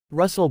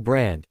Russell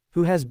Brand,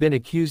 who has been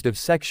accused of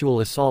sexual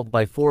assault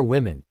by 4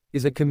 women,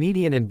 is a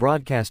comedian and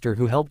broadcaster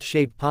who helped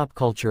shape pop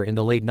culture in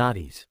the late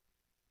 '90s.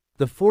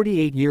 The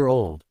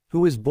 48-year-old, who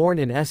was born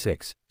in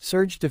Essex,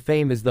 surged to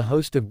fame as the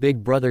host of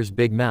Big Brother's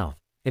Big Mouth,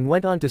 and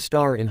went on to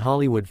star in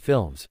Hollywood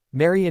films,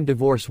 marry and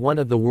divorce one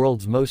of the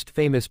world's most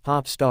famous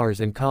pop stars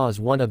and cause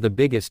one of the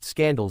biggest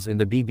scandals in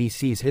the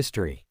BBC's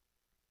history.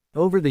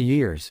 Over the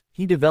years,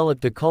 he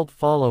developed a cult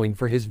following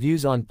for his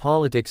views on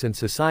politics and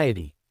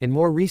society, and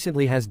more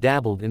recently has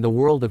dabbled in the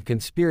world of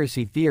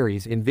conspiracy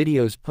theories in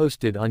videos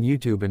posted on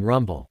YouTube and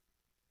Rumble.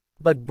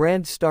 But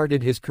Brand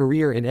started his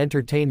career in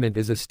entertainment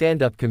as a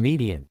stand-up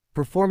comedian,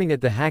 performing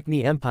at the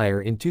Hackney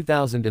Empire in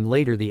 2000 and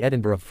later the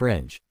Edinburgh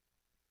Fringe.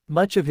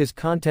 Much of his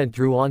content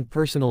drew on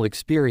personal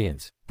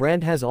experience.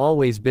 Brand has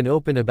always been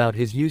open about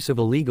his use of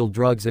illegal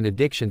drugs and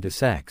addiction to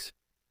sex.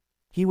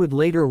 He would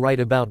later write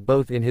about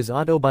both in his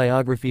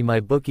autobiography My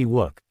Bookie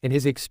Wook, and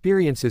his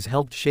experiences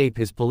helped shape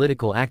his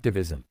political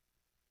activism.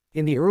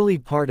 In the early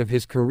part of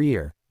his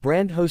career,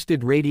 Brand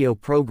hosted radio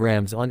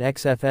programs on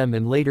XFM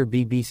and later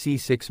BBC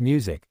Six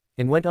Music,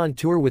 and went on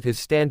tour with his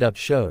stand-up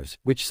shows,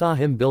 which saw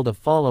him build a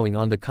following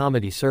on the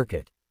comedy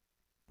circuit.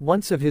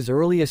 One of his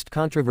earliest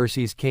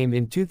controversies came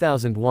in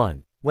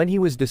 2001, when he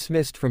was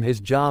dismissed from his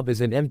job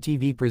as an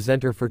MTV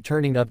presenter for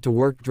turning up to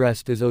work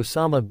dressed as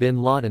Osama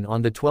bin Laden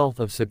on the 12th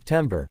of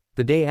September,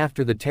 the day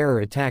after the terror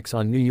attacks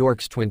on New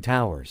York's Twin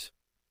Towers.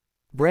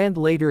 Brand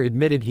later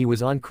admitted he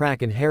was on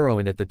crack and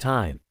heroin at the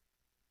time.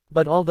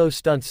 But although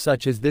stunts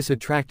such as this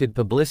attracted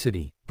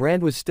publicity,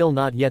 Brand was still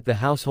not yet the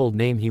household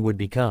name he would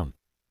become.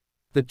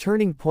 The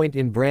turning point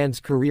in Brand's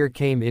career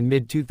came in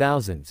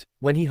mid-2000s,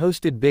 when he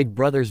hosted Big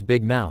Brother's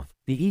Big Mouth,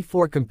 the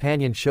E4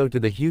 companion show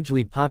to the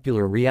hugely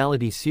popular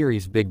reality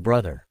series Big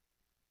Brother.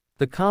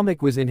 The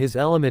comic was in his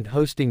element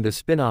hosting the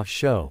spin-off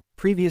show,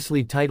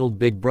 previously titled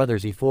Big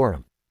Brother's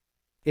E-Forum.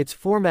 Its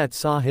format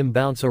saw him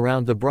bounce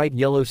around the bright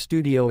yellow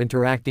studio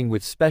interacting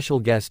with special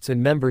guests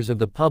and members of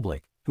the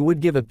public, who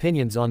would give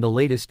opinions on the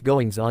latest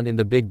goings-on in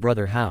the Big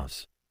Brother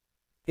house.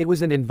 It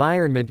was an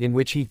environment in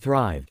which he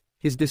thrived,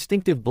 his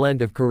distinctive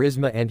blend of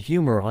charisma and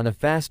humor on a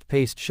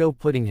fast-paced show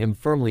putting him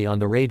firmly on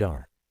the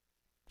radar.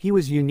 He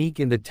was unique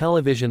in the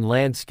television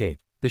landscape,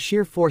 the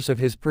sheer force of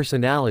his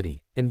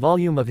personality, and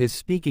volume of his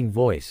speaking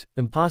voice,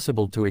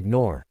 impossible to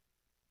ignore.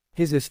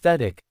 His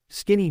aesthetic,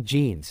 skinny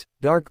jeans,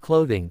 dark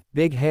clothing,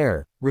 big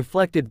hair,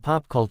 reflected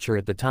pop culture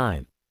at the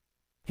time.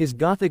 His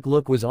gothic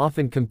look was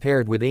often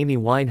compared with Amy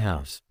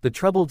Winehouse, the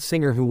troubled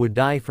singer who would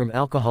die from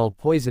alcohol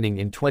poisoning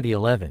in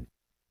 2011.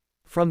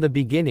 From the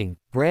beginning,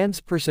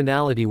 Brand's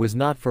personality was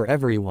not for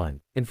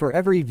everyone, and for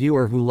every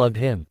viewer who loved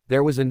him,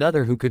 there was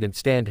another who couldn't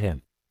stand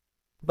him.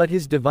 But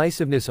his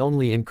divisiveness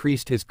only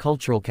increased his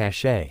cultural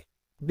cachet.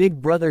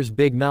 Big Brother's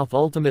Big Mouth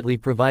ultimately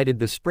provided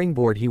the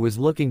springboard he was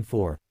looking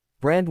for.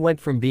 Brand went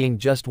from being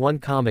just one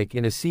comic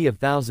in a sea of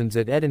thousands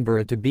at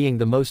Edinburgh to being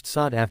the most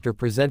sought-after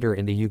presenter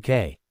in the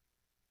UK.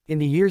 In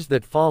the years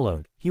that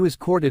followed, he was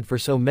courted for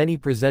so many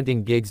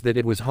presenting gigs that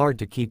it was hard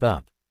to keep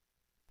up.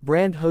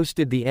 Brand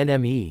hosted the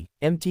NME,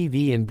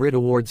 MTV and Brit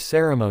Awards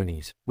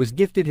ceremonies, was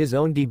gifted his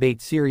own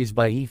debate series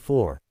by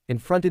E4,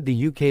 and fronted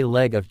the UK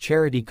leg of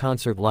charity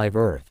concert Live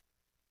Earth.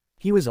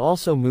 He was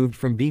also moved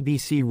from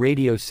BBC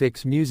Radio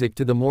 6 Music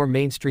to the more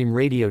mainstream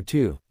Radio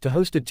 2, to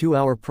host a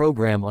 2-hour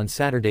program on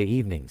Saturday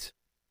evenings.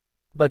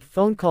 But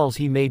phone calls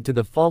he made to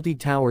the Fawlty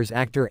Towers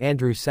actor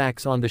Andrew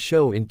Sachs on the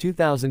show in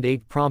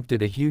 2008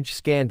 prompted a huge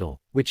scandal,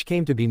 which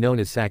came to be known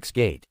as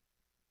Saxgate.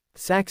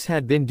 Sachs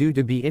had been due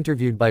to be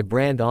interviewed by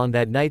Brand on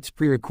that night's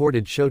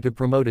pre-recorded show to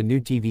promote a new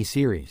TV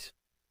series.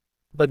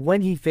 But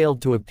when he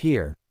failed to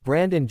appear,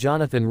 Brand and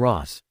Jonathan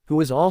Ross, who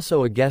was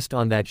also a guest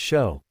on that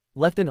show,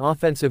 left an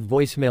offensive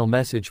voicemail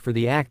message for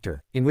the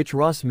actor, in which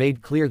Ross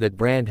made clear that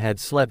Brand had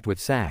slept with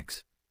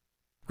Sachs'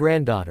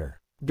 granddaughter.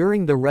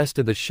 During the rest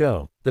of the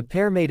show, the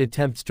pair made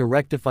attempts to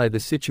rectify the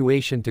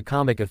situation to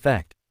comic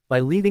effect, by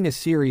leaving a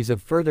series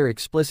of further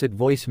explicit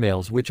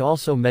voicemails which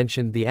also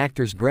mentioned the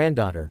actor's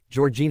granddaughter,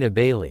 Georgina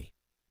Bailey.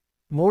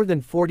 More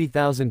than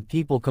 40,000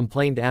 people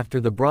complained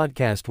after the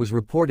broadcast was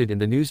reported in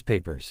the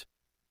newspapers.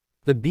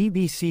 The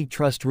BBC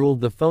Trust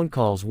ruled the phone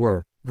calls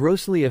were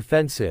grossly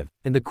offensive,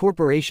 and the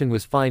corporation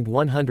was fined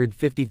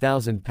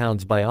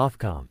 £150,000 by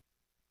Ofcom.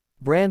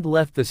 Brand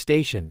left the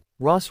station,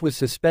 Ross was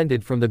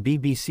suspended from the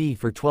BBC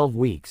for 12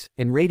 weeks,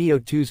 and Radio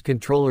 2's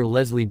controller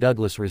Leslie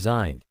Douglas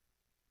resigned.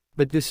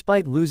 But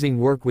despite losing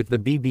work with the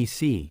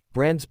BBC,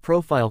 Brand's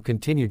profile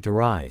continued to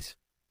rise.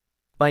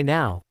 By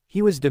now,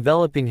 he was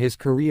developing his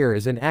career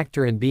as an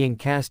actor and being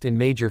cast in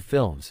major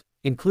films,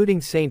 including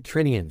St.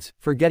 Trinian's,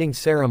 Forgetting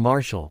Sarah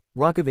Marshall,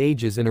 Rock of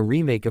Ages and a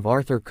remake of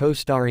Arthur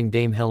co-starring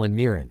Dame Helen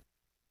Mirren.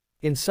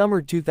 In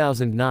summer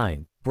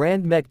 2009,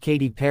 Brand met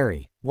Katy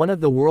Perry, one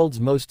of the world's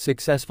most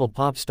successful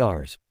pop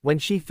stars, when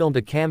she filmed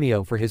a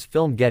cameo for his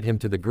film Get Him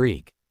to the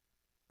Greek.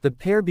 The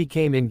pair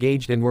became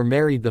engaged and were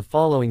married the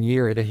following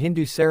year at a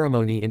Hindu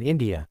ceremony in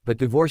India, but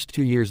divorced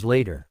 2 years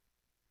later.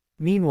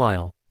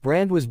 Meanwhile,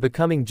 Brand was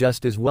becoming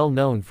just as well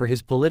known for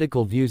his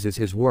political views as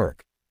his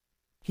work.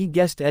 He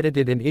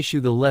guest-edited an issue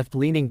the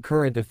left-leaning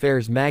current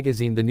affairs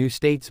magazine The New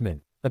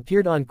Statesman,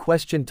 appeared on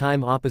Question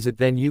Time opposite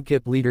then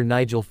UKIP leader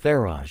Nigel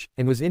Farage,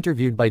 and was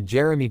interviewed by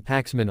Jeremy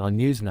Paxman on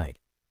Newsnight.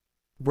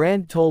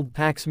 Brand told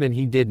Paxman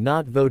he did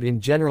not vote in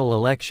general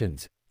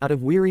elections, out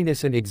of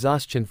weariness and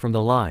exhaustion from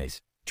the lies,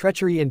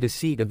 treachery and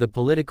deceit of the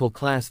political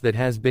class that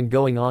has been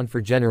going on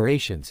for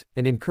generations,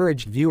 and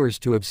encouraged viewers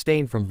to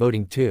abstain from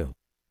voting too.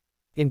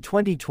 In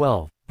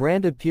 2012,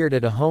 Brand appeared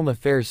at a Home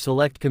Affairs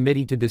Select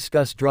Committee to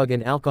discuss drug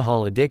and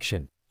alcohol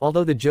addiction,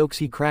 although the jokes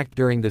he cracked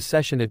during the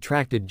session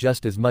attracted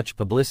just as much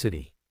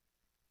publicity.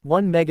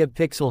 1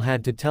 Megapixel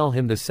had to tell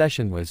him the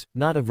session was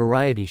not a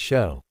variety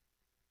show.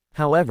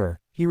 However,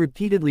 he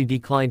repeatedly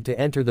declined to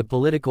enter the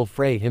political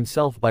fray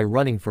himself by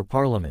running for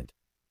parliament.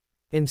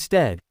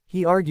 Instead,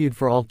 he argued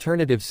for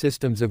alternative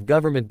systems of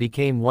government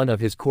became one of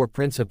his core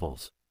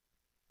principles.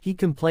 He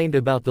complained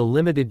about the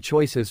limited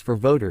choices for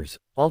voters,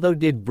 although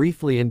did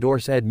briefly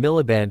endorse Ed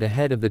Miliband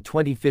ahead of the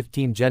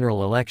 2015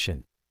 general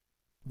election.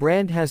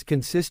 Brand has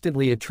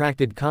consistently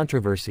attracted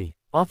controversy,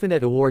 often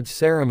at awards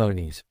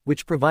ceremonies,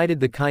 which provided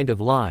the kind of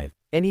live,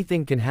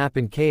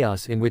 anything-can-happen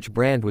chaos in which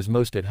Brand was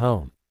most at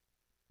home.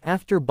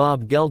 After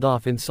Bob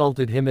Geldof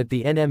insulted him at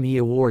the NME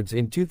Awards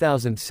in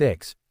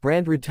 2006,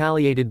 Brand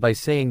retaliated by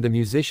saying the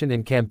musician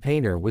and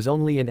campaigner was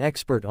only an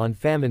expert on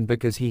famine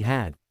because he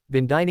had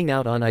been dining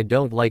out on I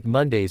Don't Like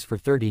Mondays for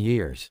 30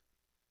 years.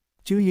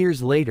 2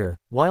 years later,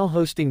 while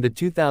hosting the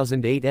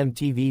 2008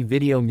 MTV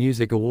Video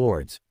Music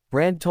Awards,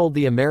 Brand told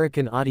the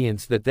American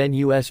audience that then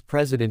U.S.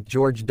 President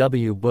George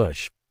W.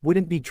 Bush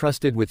wouldn't be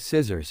trusted with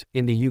scissors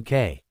in the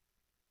UK.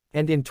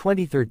 And in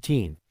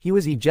 2013, he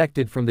was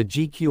ejected from the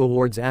GQ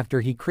Awards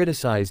after he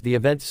criticized the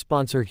event's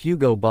sponsor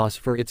Hugo Boss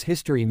for its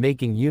history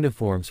making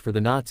uniforms for the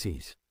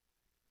Nazis.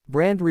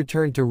 Brand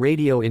returned to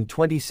radio in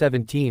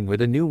 2017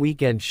 with a new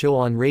weekend show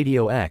on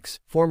Radio X,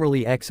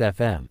 formerly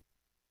XFM.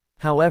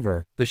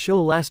 However, the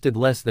show lasted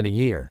less than a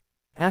year.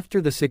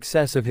 After the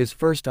success of his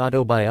first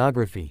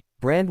autobiography,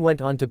 Brand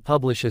went on to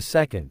publish a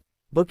second,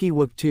 Bookie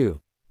Wook 2,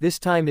 this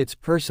time it's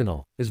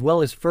personal, as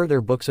well as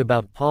further books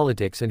about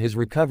politics and his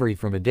recovery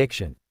from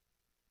addiction.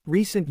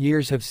 Recent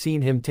years have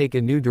seen him take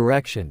a new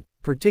direction,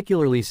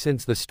 particularly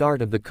since the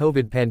start of the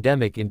COVID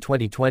pandemic in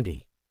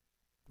 2020.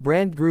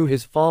 Brand grew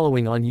his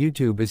following on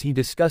YouTube as he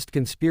discussed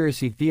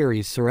conspiracy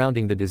theories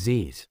surrounding the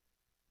disease.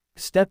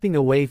 Stepping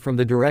away from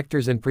the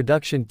directors and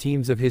production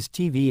teams of his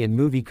TV and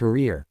movie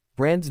career,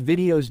 Brand's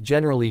videos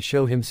generally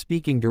show him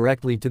speaking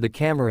directly to the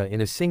camera in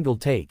a single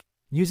take,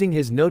 using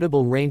his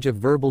notable range of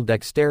verbal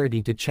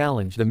dexterity to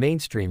challenge the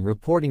mainstream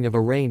reporting of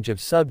a range of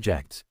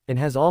subjects, and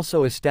has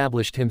also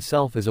established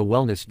himself as a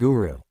wellness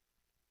guru.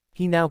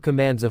 He now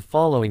commands a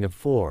following of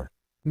 4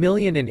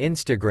 million in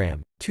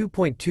Instagram,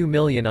 2.2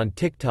 million on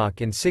TikTok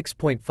and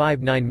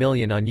 6.59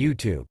 million on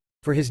YouTube,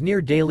 for his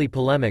near-daily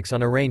polemics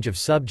on a range of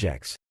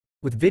subjects,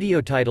 with video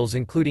titles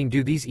including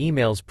Do These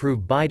Emails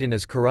Prove Biden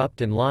is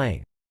Corrupt and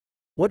Lying?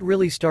 What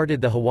Really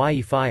Started the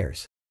Hawaii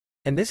Fires?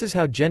 And This is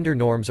How Gender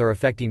Norms Are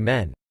Affecting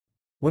Men.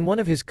 When one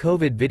of his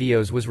COVID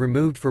videos was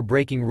removed for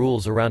breaking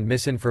rules around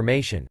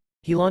misinformation,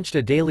 he launched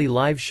a daily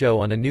live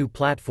show on a new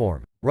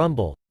platform,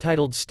 Rumble,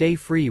 titled Stay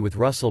Free with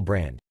Russell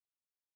Brand.